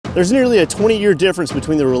There's nearly a 20-year difference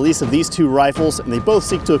between the release of these two rifles, and they both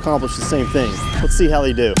seek to accomplish the same thing. Let's see how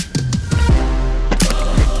they do.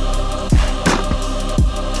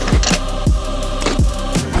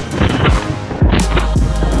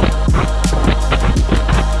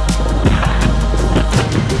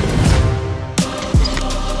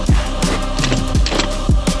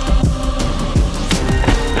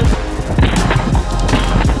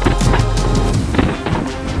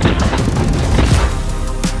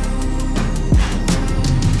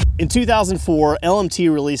 In 2004,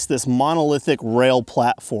 LMT released this monolithic rail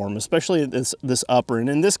platform, especially this upper. And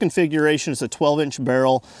in this configuration, it's a 12-inch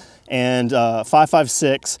barrel and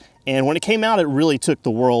 5.56. And when it came out, it really took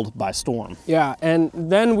the world by storm. Yeah, and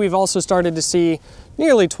then we've also started to see,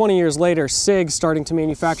 nearly 20 years later, Sig starting to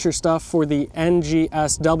manufacture stuff for the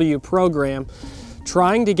NGSW program,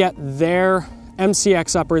 trying to get their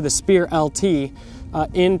MCX upper, the Spear LT,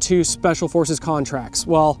 into Special Forces contracts.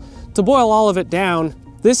 Well, to boil all of it down,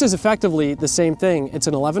 this is effectively the same thing. It's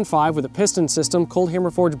an 11.5 with a piston system, cold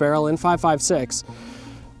hammer forged barrel in 5.56.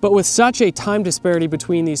 But with such a time disparity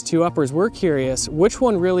between these two uppers, we're curious which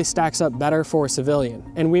one really stacks up better for a civilian.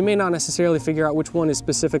 And we may not necessarily figure out which one is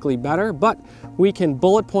specifically better, but we can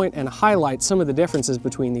bullet point and highlight some of the differences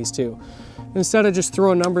between these two. Instead of just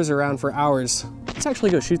throwing numbers around for hours, let's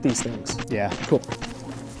actually go shoot these things. Yeah. Cool.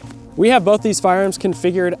 We have both these firearms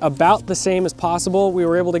configured about the same as possible. We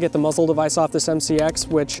were able to get the muzzle device off this MCX,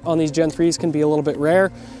 which on these Gen 3s can be a little bit rare.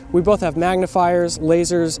 We both have magnifiers,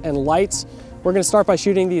 lasers, and lights. We're gonna start by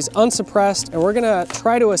shooting these unsuppressed, and we're gonna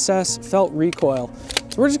try to assess felt recoil.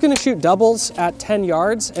 So we're just gonna shoot doubles at 10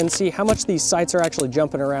 yards and see how much these sights are actually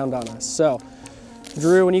jumping around on us. So,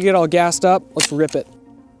 Drew, when you get all gassed up, let's rip it.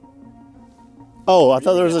 Oh, I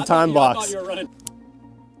thought there was a time box.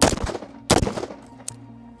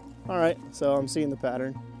 All right, so I'm seeing the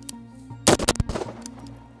pattern.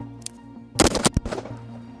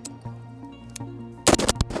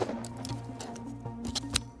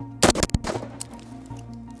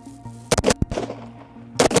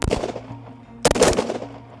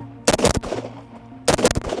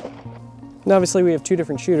 And obviously we have two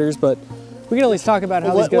different shooters, but we can at least talk about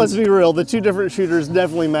how these guns... Let's be real, the two different shooters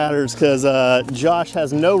definitely matters because Josh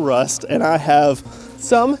has no rust and I have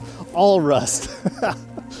some all rust.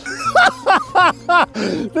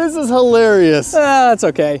 This is hilarious. That's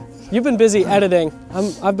okay. You've been busy editing.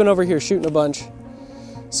 I've been over here shooting a bunch.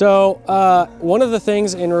 So one of the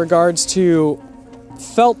things in regards to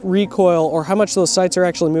felt recoil, or how much those sights are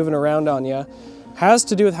actually moving around on you, has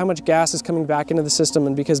to do with how much gas is coming back into the system.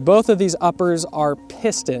 And because both of these uppers are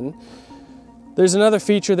piston, there's another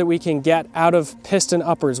feature that we can get out of piston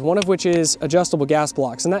uppers, one of which is adjustable gas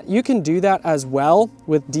blocks. And that you can do that as well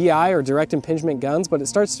with DI or direct impingement guns, but it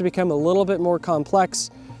starts to become a little bit more complex.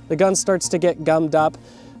 The gun starts to get gummed up,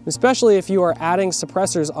 especially if you are adding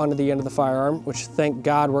suppressors onto the end of the firearm, which thank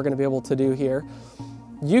God we're gonna be able to do here.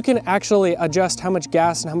 You can actually adjust how much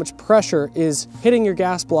gas and how much pressure is hitting your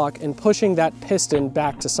gas block and pushing that piston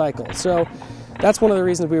back to cycle. So that's one of the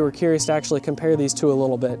reasons we were curious to actually compare these two a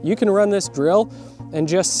little bit. You can run this drill and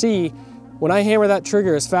just see, when I hammer that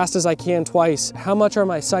trigger as fast as I can twice, how much are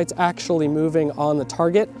my sights actually moving on the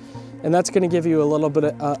target? And that's gonna give you a little bit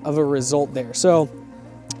of a result there. So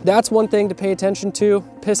that's one thing to pay attention to.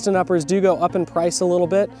 Piston uppers do go up in price a little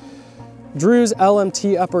bit. Drew's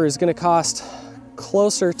LMT upper is gonna cost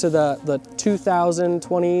closer to the $2,000,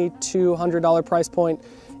 $2,200 price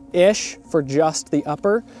point-ish for just the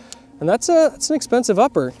upper. And that's an expensive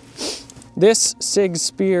upper. This Sig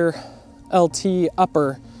Spear LT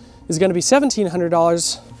upper is gonna be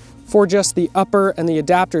 $1,700 for just the upper and the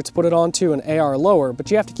adapter to put it onto an AR lower. But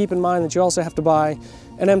you have to keep in mind that you also have to buy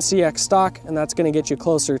an MCX stock, and that's gonna get you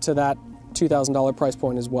closer to that $2,000 price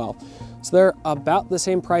point as well. So they're about the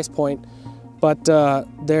same price point, but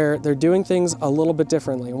they're doing things a little bit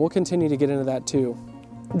differently, and we'll continue to get into that too.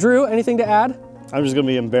 Drew, anything to add? I'm just gonna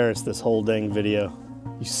be embarrassed this whole dang video.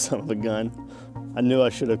 You son of a gun. I knew I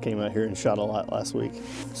should have came out here and shot a lot last week.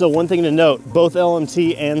 So one thing to note, both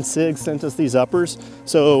LMT and Sig sent us these uppers.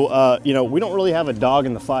 So, you know, we don't really have a dog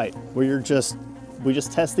in the fight. We just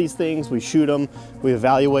test these things, we shoot them, we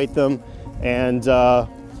evaluate them, and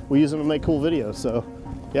we use them to make cool videos, so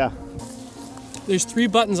yeah. There's 3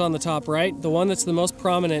 buttons on the top, right? The one that's the most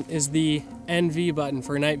prominent is the NV button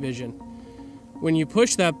for night vision. When you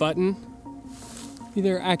push that button,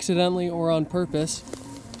 either accidentally or on purpose,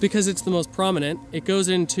 because it's the most prominent, it goes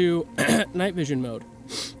into night vision mode.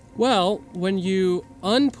 Well, when you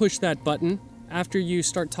unpush that button, after you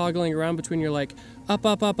start toggling around between your like up,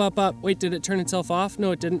 up, up, up, up, wait, did it turn itself off?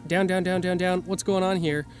 No, it didn't. Down, down, down, down, down. What's going on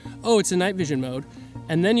here? Oh, it's in night vision mode.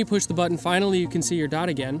 and then you push the button, finally you can see your dot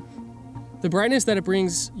again. The brightness that it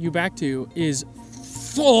brings you back to is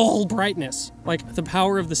full brightness, like the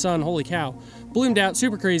power of the sun, holy cow. Bloomed out,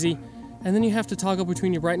 super crazy, and then you have to toggle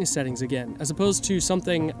between your brightness settings again, as opposed to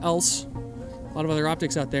something else, a lot of other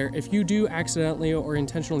optics out there. If you do accidentally or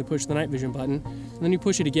intentionally push the night vision button, and then you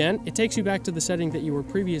push it again, it takes you back to the setting that you were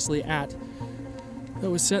previously at that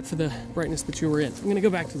was set for the brightness that you were in. I'm gonna go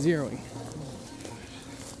back to zeroing.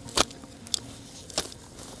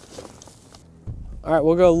 All right,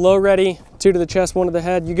 we'll go low ready, 2 to the chest, 1 to the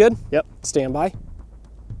head. You good? Yep. Stand by.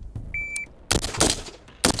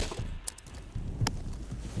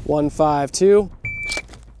 152.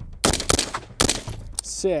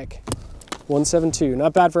 Sick. 172.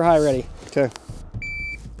 Not bad for high ready. Okay.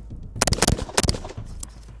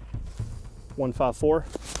 154.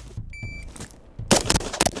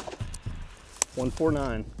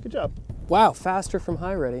 149. Good job. Wow, faster from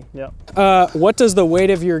high ready. Yep. What does the weight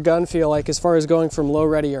of your gun feel like as far as going from low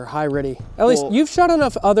ready or high ready? At least you've shot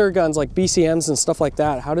enough other guns like BCMs and stuff like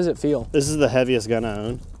that. How does it feel? This is the heaviest gun I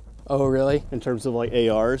own. Oh, really? In terms of like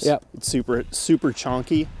ARs. Yep. It's super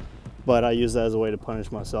chonky, but I use that as a way to punish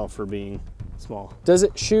myself for being small. Does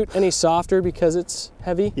it shoot any softer because it's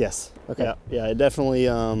heavy? Yes. Okay. Yeah, yeah, it definitely,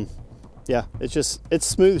 yeah, it's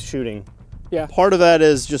smooth shooting. Yeah. Part of that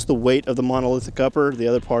is just the weight of the monolithic upper. The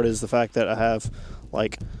other part is the fact that I have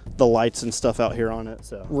like the lights and stuff out here on it.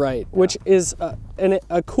 So right, yeah. Which is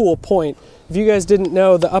a cool point. If you guys didn't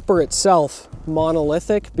know, the upper itself,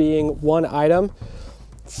 monolithic being one item,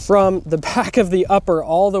 from the back of the upper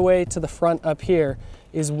all the way to the front up here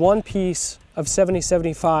is one piece of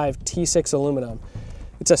 7075 T6 aluminum.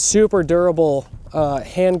 It's a super durable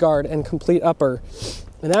handguard and complete upper.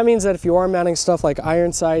 And that means that if you are mounting stuff like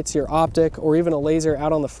iron sights, your optic, or even a laser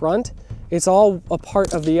out on the front, it's all a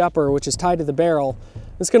part of the upper, which is tied to the barrel.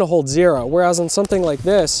 It's gonna hold 0. Whereas on something like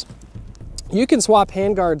this, you can swap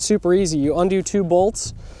handguard super easy. You undo 2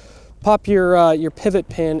 bolts, pop your pivot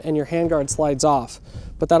pin, and your handguard slides off.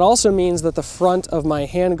 But that also means that the front of my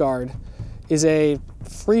handguard is a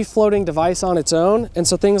free-floating device on its own, and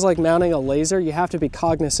so things like mounting a laser, you have to be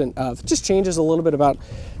cognizant of. It just changes a little bit about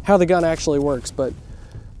how the gun actually works, but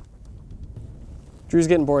Drew's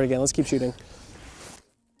getting bored again. Let's keep shooting.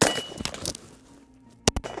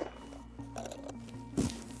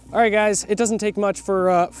 All right, guys, it doesn't take much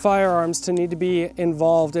for firearms to need to be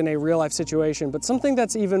involved in a real-life situation, but something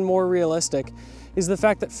that's even more realistic is the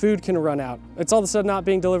fact that food can run out. It's all of a sudden not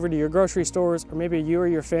being delivered to your grocery stores, or maybe you or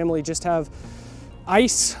your family just have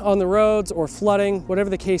ice on the roads or flooding, whatever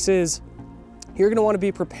the case is. You're gonna wanna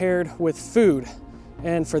be prepared with food.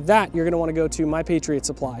 And for that, you're gonna wanna go to My Patriot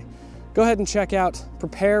Supply. Go ahead and check out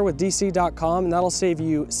preparewithdc.com, and that'll save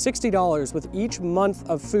you $60 with each month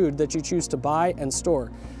of food that you choose to buy and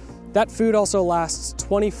store. That food also lasts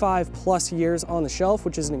 25 plus years on the shelf,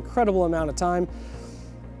 which is an incredible amount of time.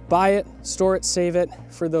 Buy it, store it, save it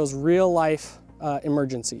for those real life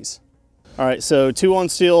emergencies. All right, so 2 on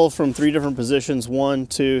steel from 3 different positions. 1,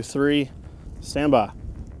 2, 3, stand by.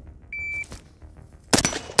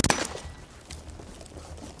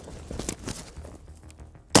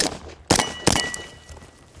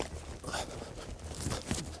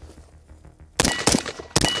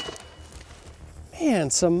 Man,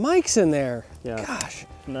 some mics in there. Yeah. Gosh.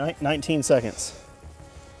 19 seconds.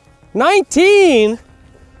 19? It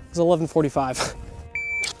was 11:45.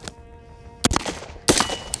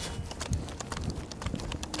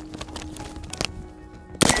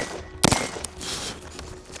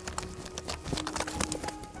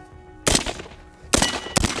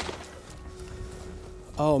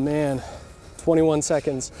 Oh man, 21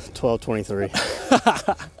 seconds. 12:23.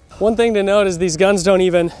 One thing to note is these guns don't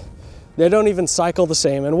even cycle the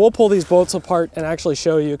same, and we'll pull these bolts apart and actually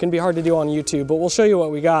show you. It can be hard to do on YouTube, but we'll show you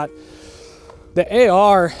what we got. The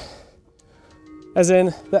AR, as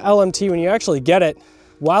in the LMT, when you actually get it,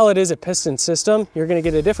 while it is a piston system, you're gonna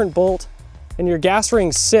get a different bolt, and your gas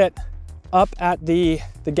rings sit up at the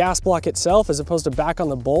gas block itself as opposed to back on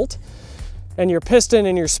the bolt. And your piston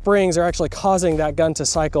and your springs are actually causing that gun to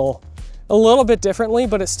cycle a little bit differently,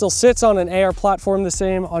 but it still sits on an AR platform the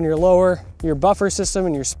same on your lower, your buffer system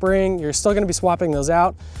and your spring. You're still gonna be swapping those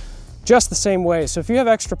out just the same way. So if you have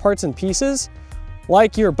extra parts and pieces,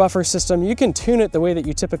 like your buffer system, you can tune it the way that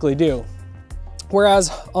you typically do.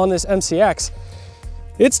 Whereas on this MCX,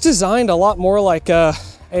 it's designed a lot more like a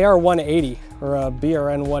AR 180 or a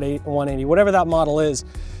BRN 180, whatever that model is.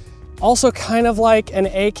 Also kind of like an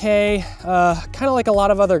AK, kind of like a lot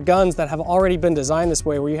of other guns that have already been designed this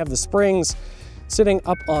way, where you have the springs sitting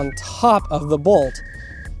up on top of the bolt.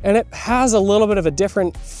 and it has a little bit of a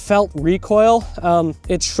different felt recoil.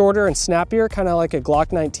 It's shorter and snappier, kind of like a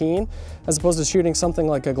Glock 19, as opposed to shooting something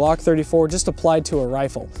like a Glock 34 just applied to a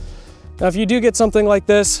rifle. Now, if you do get something like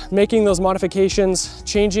this, making those modifications,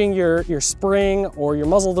 changing your spring or your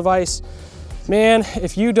muzzle device, man,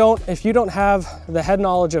 if you don't have the head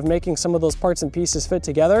knowledge of making some of those parts and pieces fit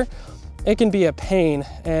together, it can be a pain,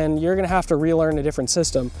 and you're gonna have to relearn a different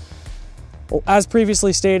system. Well, as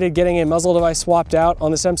previously stated, getting a muzzle device swapped out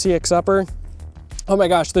on this MCX upper, oh my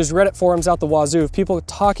gosh, there's Reddit forums out the wazoo of people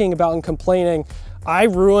talking about and complaining, I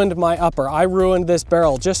ruined my upper, I ruined this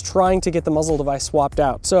barrel just trying to get the muzzle device swapped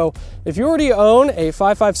out. So if you already own a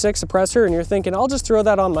 5.56 suppressor and you're thinking, I'll just throw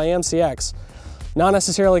that on my MCX, not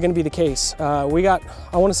necessarily gonna be the case. We got,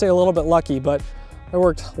 I wanna say a little bit lucky, but I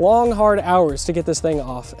worked long, hard hours to get this thing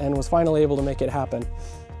off and was finally able to make it happen.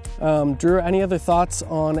 Drew, any other thoughts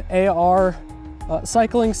on AR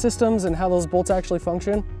cycling systems and how those bolts actually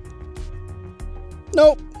function?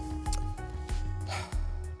 Nope.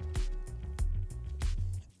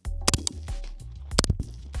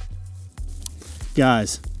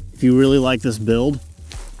 Guys, if you really like this build,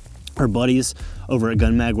 our buddies over at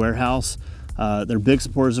Gun Mag Warehouse, they're big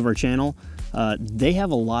supporters of our channel. They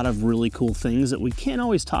have a lot of really cool things that we can't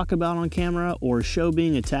always talk about on camera or show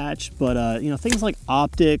being attached, but you know, things like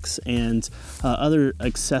optics and other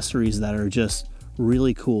accessories that are just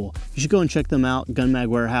really cool. You should go and check them out, Gun Mag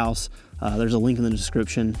Warehouse. There's a link in the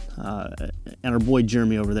description, and our boy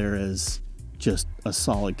Jeremy over there is just a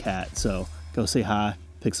solid cat. So go say hi,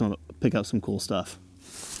 pick up some cool stuff.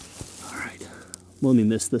 All right, let me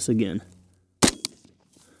miss this again.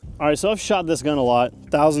 All right, so I've shot this gun a lot,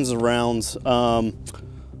 thousands of rounds,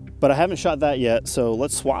 but I haven't shot that yet, so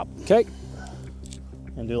let's swap. Okay.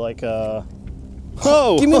 And do like a...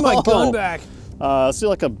 Oh! Give me my gun back. Let's do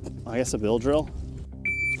like a, I guess a bill drill.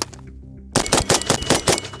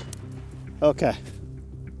 Okay.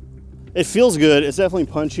 It feels good. It's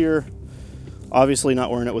definitely punchier. Obviously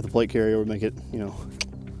not wearing it with a plate carrier would make it, you know,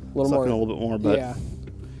 a little more, a little bit more, but yeah,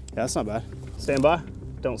 that's not bad. Stand by,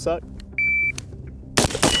 don't suck.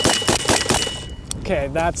 Okay,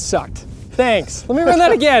 that sucked. Thanks. Let me run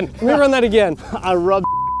that again. Let me run that again. I rubbed.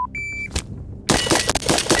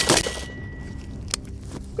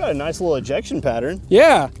 Got a nice little ejection pattern.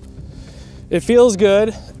 Yeah, it feels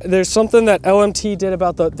good. There's something that LMT did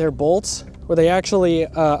about their bolts, where they actually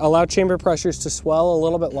allow chamber pressures to swell a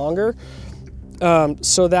little bit longer,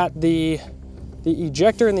 so that the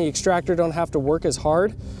ejector and the extractor don't have to work as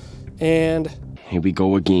hard. And here we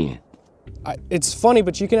go again. It's funny,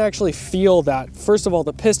 but you can actually feel that. First of all,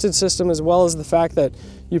 the piston system, as well as the fact that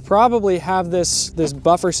you probably have this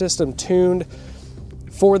buffer system tuned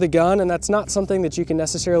for the gun, and that's not something that you can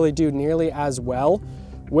necessarily do nearly as well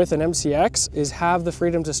with an MCX, is have the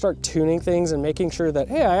freedom to start tuning things and making sure that,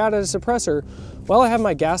 hey, I added a suppressor. While I have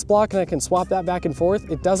my gas block and I can swap that back and forth,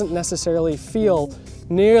 it doesn't necessarily feel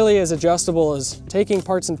nearly as adjustable as taking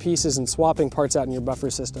parts and pieces and swapping parts out in your buffer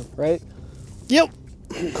system, right? Yep.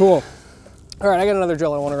 Cool. All right, I got another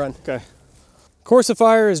drill I want to run. Okay.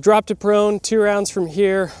 Coursifier is dropped to prone, 2 rounds from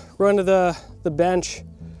here, run to the bench,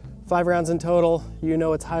 5 rounds in total. You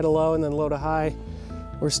know it's high to low and then low to high.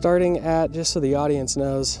 We're starting at, just so the audience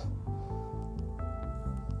knows,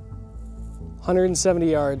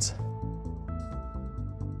 170 yards.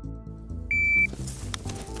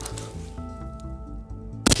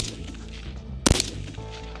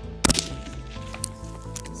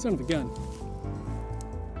 Son of a gun.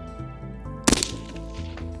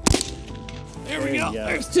 There we go.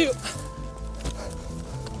 There's 2.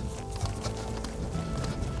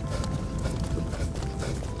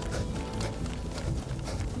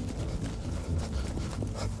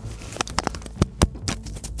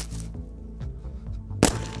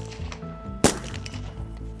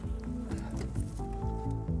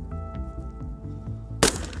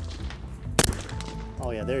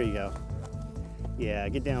 Oh yeah, there you go. Yeah,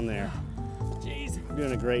 get down there. Jeez. You're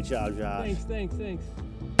doing a great job, Josh. Thanks.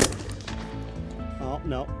 Oh,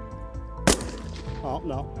 no. Oh,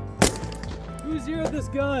 no. Who zeroed this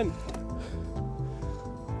gun?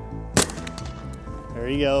 There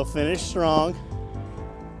you go, finish strong.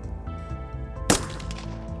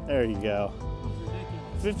 There you go.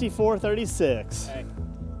 54-36. Hey.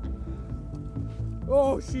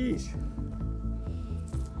 Oh, sheesh.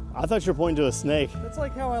 I thought you were pointing to a snake. That's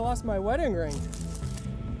like how I lost my wedding ring.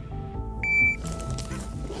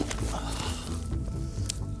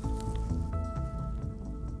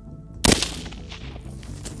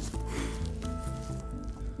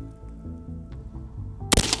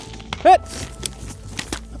 Hit!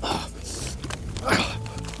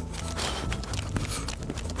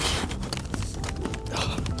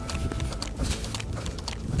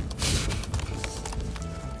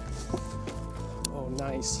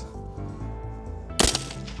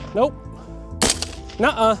 Nope.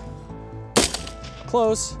 Nuh-uh.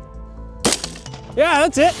 Close. Yeah,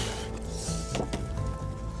 that's it.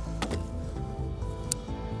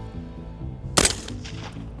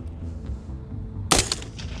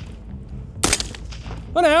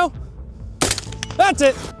 Oh, now. That's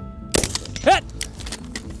it. Hit.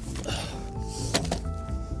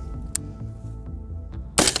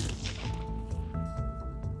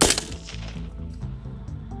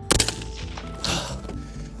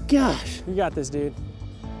 Gosh. You got this, dude.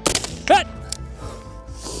 Hit.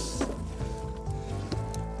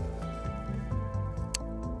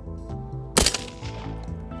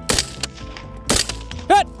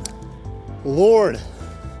 Hit. Lord,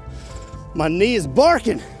 my knee is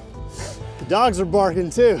barking. The dogs are barking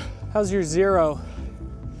too. How's your 0?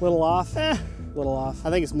 Little off? Little off. I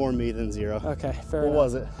think it's more me than 0. Okay, fair enough. What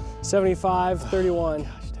was it? 75, 31.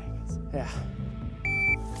 Gosh dang it. Yeah.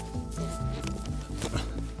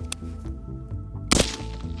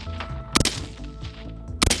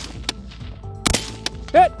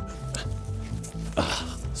 Hit!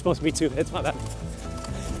 Supposed to be 2 hits, my bad.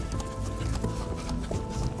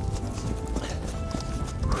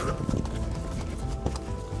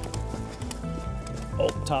 Oh,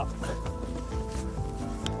 top.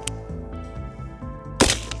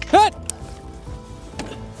 Hit!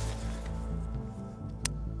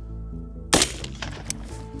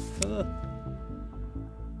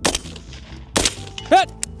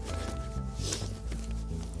 Hit!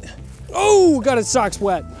 Oh, got his socks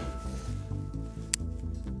wet.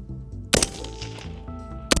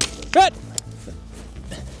 Hit!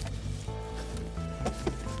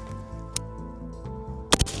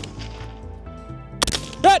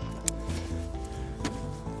 Hit!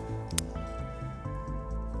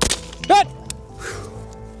 Hit!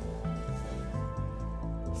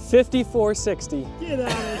 5460. Get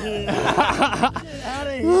out of here. Get out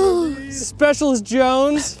of here, dude. Specialist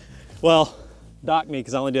Jones. Well, dock me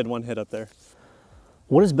because I only did 1 hit up there.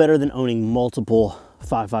 What is better than owning multiple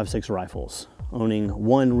 5.56 rifles? Owning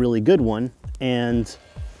one really good one and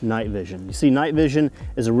night vision. You see, night vision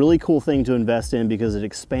is a really cool thing to invest in because it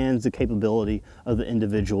expands the capability of the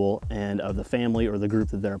individual and of the family or the group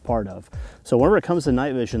that they're a part of. So whenever it comes to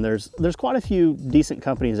night vision, there's quite a few decent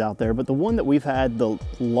companies out there, but the one that we've had the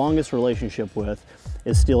longest relationship with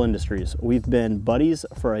is Steel Industries. We've been buddies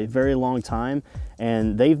for a very long time,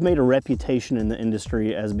 and they've made a reputation in the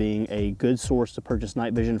industry as being a good source to purchase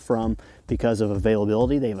night vision from because of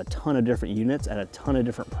availability. They have a ton of different units at a ton of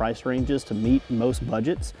different price ranges to meet most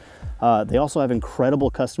budgets. They also have incredible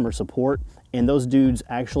customer support, and those dudes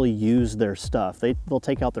actually use their stuff. They'll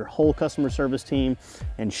take out their whole customer service team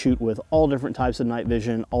and shoot with all different types of night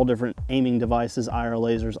vision, all different aiming devices, IR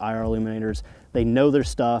lasers, IR illuminators. They know their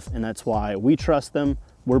stuff, and that's why we trust them.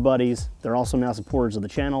 We're buddies. They're also now supporters of the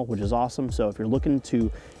channel, which is awesome. So if you're looking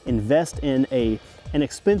to invest in an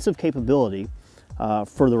expensive capability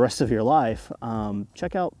for the rest of your life,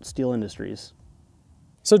 check out Steel Industries.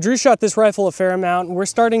 So Drew shot this rifle a fair amount, and we're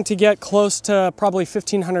starting to get close to probably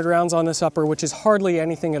 1,500 rounds on this upper, which is hardly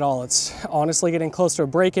anything at all. It's honestly getting close to a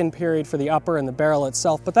break-in period for the upper and the barrel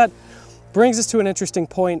itself. But that brings us to an interesting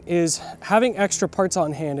point, is having extra parts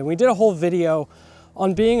on hand. And we did a whole video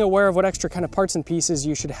on being aware of what extra kind of parts and pieces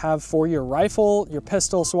you should have for your rifle, your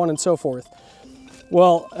pistol, so on and so forth.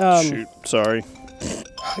 Well, Shoot, sorry.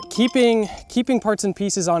 keeping parts and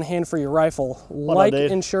pieces on hand for your rifle, like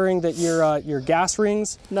ensuring that your gas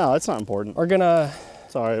rings. No, that's not important. Are gonna.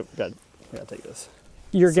 Sorry, gotta take this.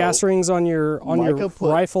 Your gas rings on your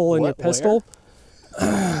rifle and your pistol.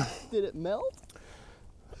 Did it melt?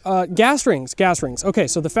 Gas rings. Okay,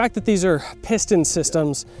 so the fact that these are piston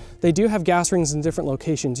systems, they do have gas rings in different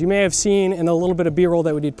locations. You may have seen in a little bit of B-roll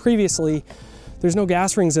that we did previously, there's no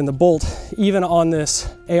gas rings in the bolt, even on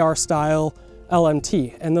this AR style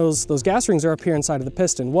LMT, and those gas rings are up here inside of the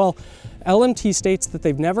piston. Well, LMT states that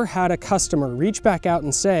they've never had a customer reach back out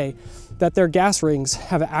and say that their gas rings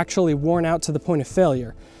have actually worn out to the point of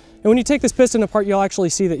failure. And when you take this piston apart, you'll actually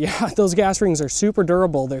see that, yeah, those gas rings are super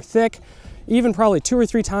durable. They're thick, even probably 2 or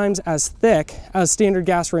 3 times as thick as standard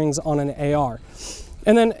gas rings on an AR.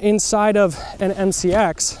 And then inside of an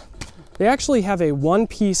MCX, they actually have a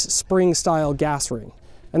one-piece spring style gas ring.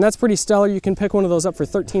 And that's pretty stellar. You can pick one of those up for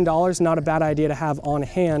 $13. Not a bad idea to have on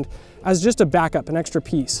hand as just a backup, an extra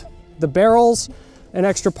piece. The barrels, an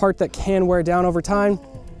extra part that can wear down over time.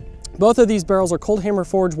 Both of these barrels are cold hammer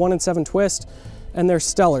forged 1 in 7 twist, and they're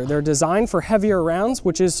stellar. They're designed for heavier rounds,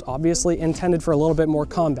 which is obviously intended for a little bit more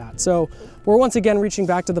combat. So we're once again reaching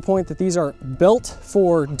back to the point that these are built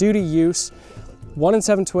for duty use. 1 in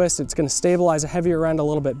 7 twist, it's gonna stabilize a heavier round a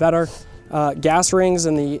little bit better. gas rings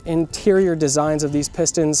and the interior designs of these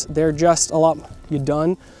pistons, they're just a lot,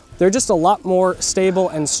 they're just a lot more stable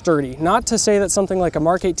and sturdy. Not to say that something like a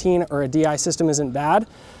Mark 18 or a DI system isn't bad,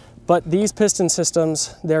 but these piston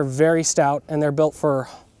systems, they're very stout and they're built for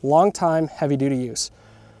long time, heavy duty use.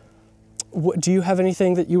 Do you have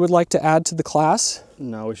anything that you would like to add to the class?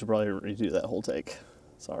 No, we should probably redo that whole take.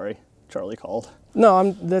 Sorry, Charlie called.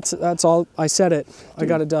 No, that's all. I said it. Dude, I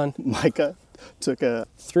got it done. Micah took a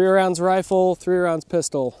 3 rounds rifle, 3 rounds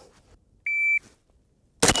pistol.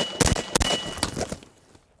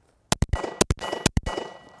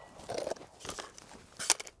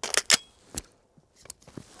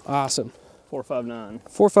 Awesome. 4.59.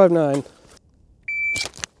 4.59.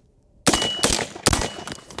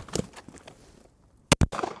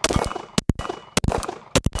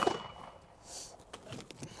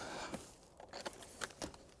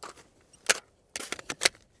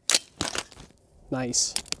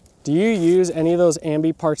 Nice. Do you use any of those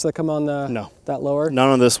ambi parts that come on the that lower? Not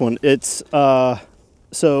on this one. It's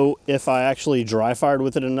so if I actually dry fired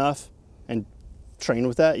with it enough and train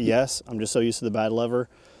with that, yes. I'm just so used to the bad lever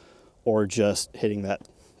or just hitting that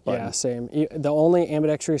button. Yeah, same. The only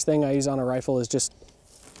ambidextrous thing I use on a rifle is just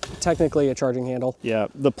technically a charging handle. Yeah,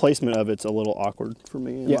 the placement of it's a little awkward for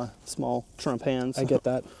me in my small Trump hands. I get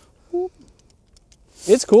that.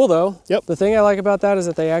 It's cool though. Yep. The thing I like about that is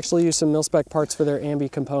that they actually use some mil-spec parts for their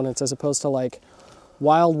ambi components as opposed to like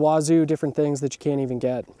wild wazoo different things that you can't even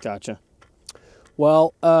get. Gotcha.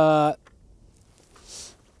 Well,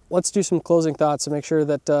 let's do some closing thoughts to make sure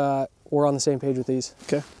that we're on the same page with these.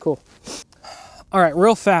 Okay. Cool. All right,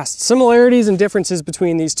 real fast. Similarities and differences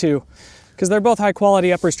between these two, because they're both high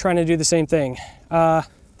quality uppers trying to do the same thing.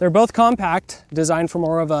 They're both compact, designed for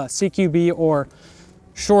more of a CQB or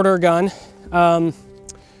shorter gun.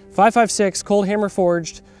 5.56 cold hammer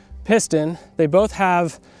forged piston. They both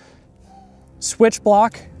have switch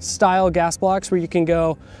block style gas blocks where you can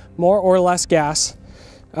go more or less gas.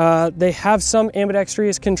 They have some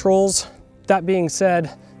ambidextrous controls. That being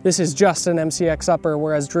said, this is just an MCX upper,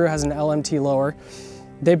 whereas Drew has an LMT lower.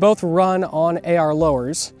 They both run on AR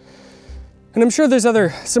lowers. And I'm sure there's other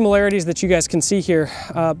similarities that you guys can see here,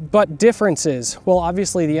 but differences. Well,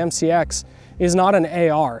 obviously the MCX is not an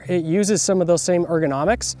AR. It uses some of those same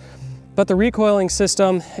ergonomics, but the recoiling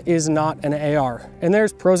system is not an AR. And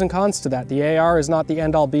there's pros and cons to that. The AR is not the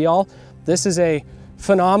end all be all. This is a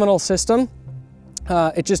phenomenal system.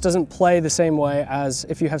 It just doesn't play the same way as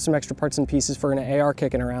if you have some extra parts and pieces for an AR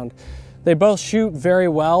kicking around. They both shoot very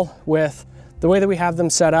well with the way that we have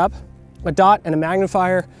them set up. A dot and a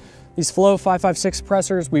magnifier. These Flow 5.56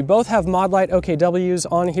 suppressors. We both have Modlite OKWs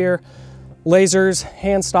on here. Lasers,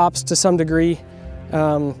 hand stops to some degree,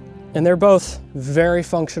 and they're both very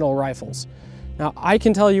functional rifles. Now, I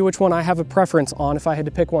can tell you which one I have a preference on if I had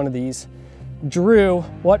to pick one of these. Drew,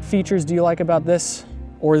 what features do you like about this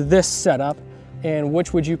or this setup, and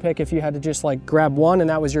which would you pick if you had to just like grab one and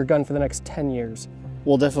that was your gun for the next 10 years?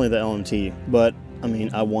 Well, definitely the LMT, but I mean,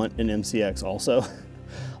 I want an MCX also.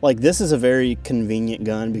 Like, this is a very convenient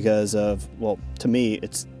gun because of, well, to me,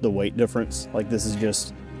 it's the weight difference. Like, this is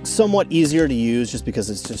just somewhat easier to use just because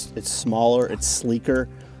it's smaller, it's sleeker.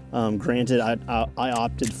 Granted, I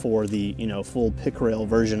opted for the full pick rail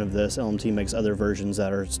version of this. LMT makes other versions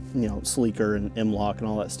that are sleeker and M-lock and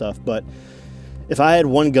all that stuff. But if I had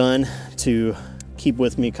one gun to keep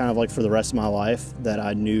with me kind of like for the rest of my life that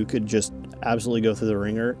I knew could just absolutely go through the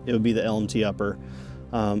ringer, it would be the LMT upper.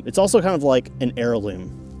 It's also kind of like an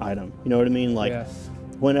heirloom item. You know what I mean? Like, yeah.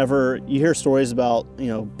 Whenever you hear stories about,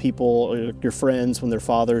 people, your friends, when their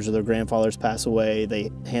fathers or their grandfathers pass away,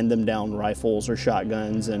 they hand them down rifles or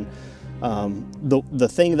shotguns. And the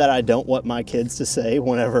thing that I don't want my kids to say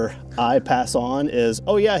whenever I pass on is,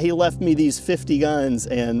 oh yeah, he left me these 50 guns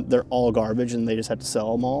and they're all garbage and they just have to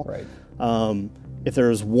sell them all. Right. If there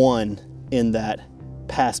was one in that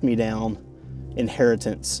pass me down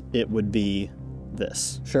inheritance, it would be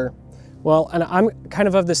this. Sure. Well, and I'm kind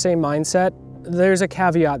of the same mindset. There's a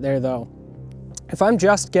caveat there though. If I'm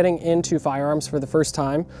just getting into firearms for the first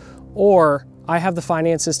time, or I have the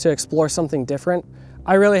finances to explore something different,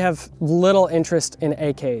 I really have little interest in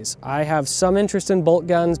AKs. I have some interest in bolt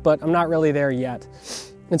guns, but I'm not really there yet.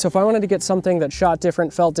 And so if I wanted to get something that shot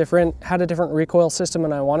different, felt different, had a different recoil system,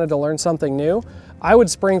 and I wanted to learn something new, I would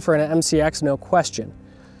spring for an MCX, no question.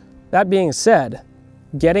 That being said,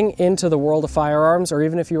 getting into the world of firearms, or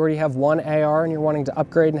even if you already have one AR and you're wanting to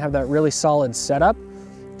upgrade and have that really solid setup,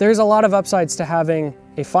 there's a lot of upsides to having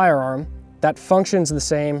a firearm that functions the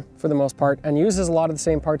same for the most part and uses a lot of the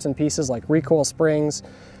same parts and pieces like recoil springs.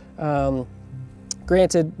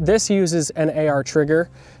 Granted, this uses an AR trigger,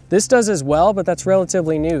 This does as well, but that's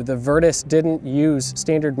relatively new. The Virtus didn't use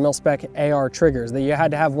standard mil-spec AR triggers, that you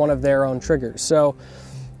had to have one of their own triggers. So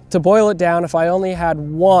to boil it down, if I only had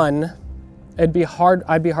one, I'd be hard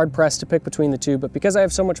pressed to pick between the two, but because I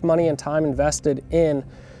have so much money and time invested in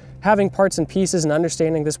having parts and pieces and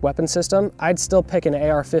understanding this weapon system, I'd still pick an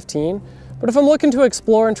AR-15. But if I'm looking to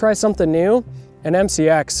explore and try something new, an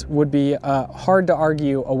MCX would be hard to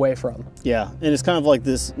argue away from. Yeah, and it's kind of like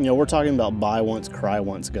this, you know, we're talking about buy once, cry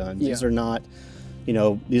once guns. Yeah. These are not, you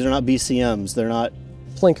know, these are not BCMs. They're not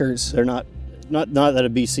Plinkers. They're not that a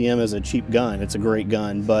BCM is a cheap gun. It's a great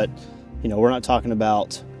gun, but you know, we're not talking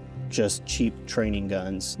about just cheap training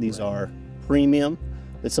guns. These are premium.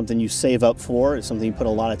 It's something you save up for. It's something you put a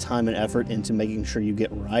lot of time and effort into making sure you get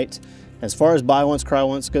right. As far as buy once, cry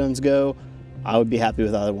once guns go, I would be happy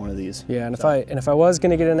with either one of these. Yeah, and if I was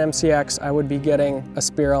going to get an MCX, I would be getting a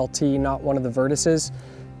Spear LT, not one of the Virtuses.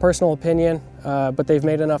 Personal opinion, but they've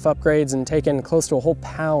made enough upgrades and taken close to a whole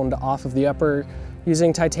pound off of the upper,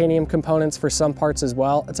 using titanium components for some parts as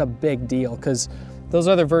well. It's a big deal because those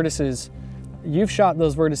other Virtuses, you've shot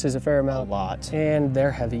those Virtuses a fair amount. A lot. And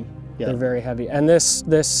they're heavy. Yeah. They're very heavy. And this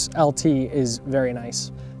LT is very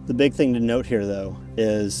nice. The big thing to note here though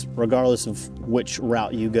is regardless of which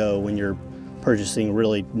route you go when you're purchasing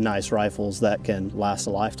really nice rifles that can last a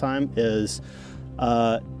lifetime, is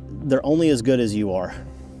they're only as good as you are.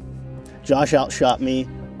 Josh outshot me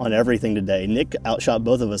on everything today. Nick outshot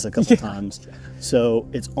both of us a couple times. So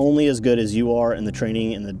it's only as good as you are in the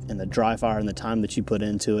training and the dry fire and the time that you put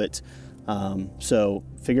into it. So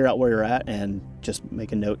figure out where you're at and just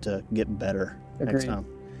make a note to get better next time.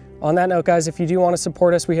 On that note, guys, if you do want to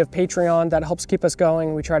support us, we have Patreon. That helps keep us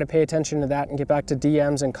going. We try to pay attention to that and get back to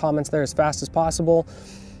DMs and comments there as fast as possible.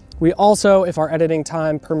 We also, if our editing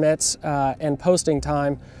time permits and posting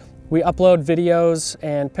time, we upload videos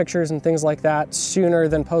and pictures and things like that sooner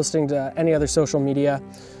than posting to any other social media.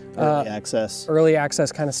 Early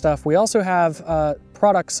access kind of stuff. We also have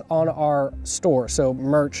products on our store, so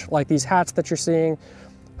merch, like these hats that you're seeing,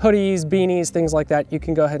 hoodies, beanies, things like that. You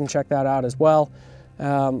can go ahead and check that out as well.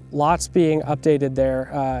 Lots being updated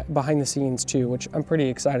there behind the scenes too, which I'm pretty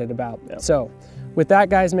excited about. Yep. So with that,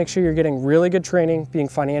 guys, make sure you're getting really good training, being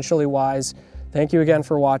financially wise. Thank you again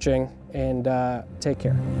for watching, and take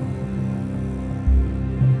care.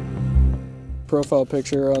 Profile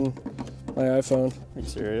picture on my iPhone. Are you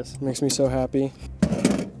serious? Makes me so happy.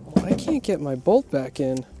 I can't get my bolt back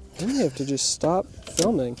in. I may have to just stop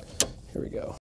filming. Here we go.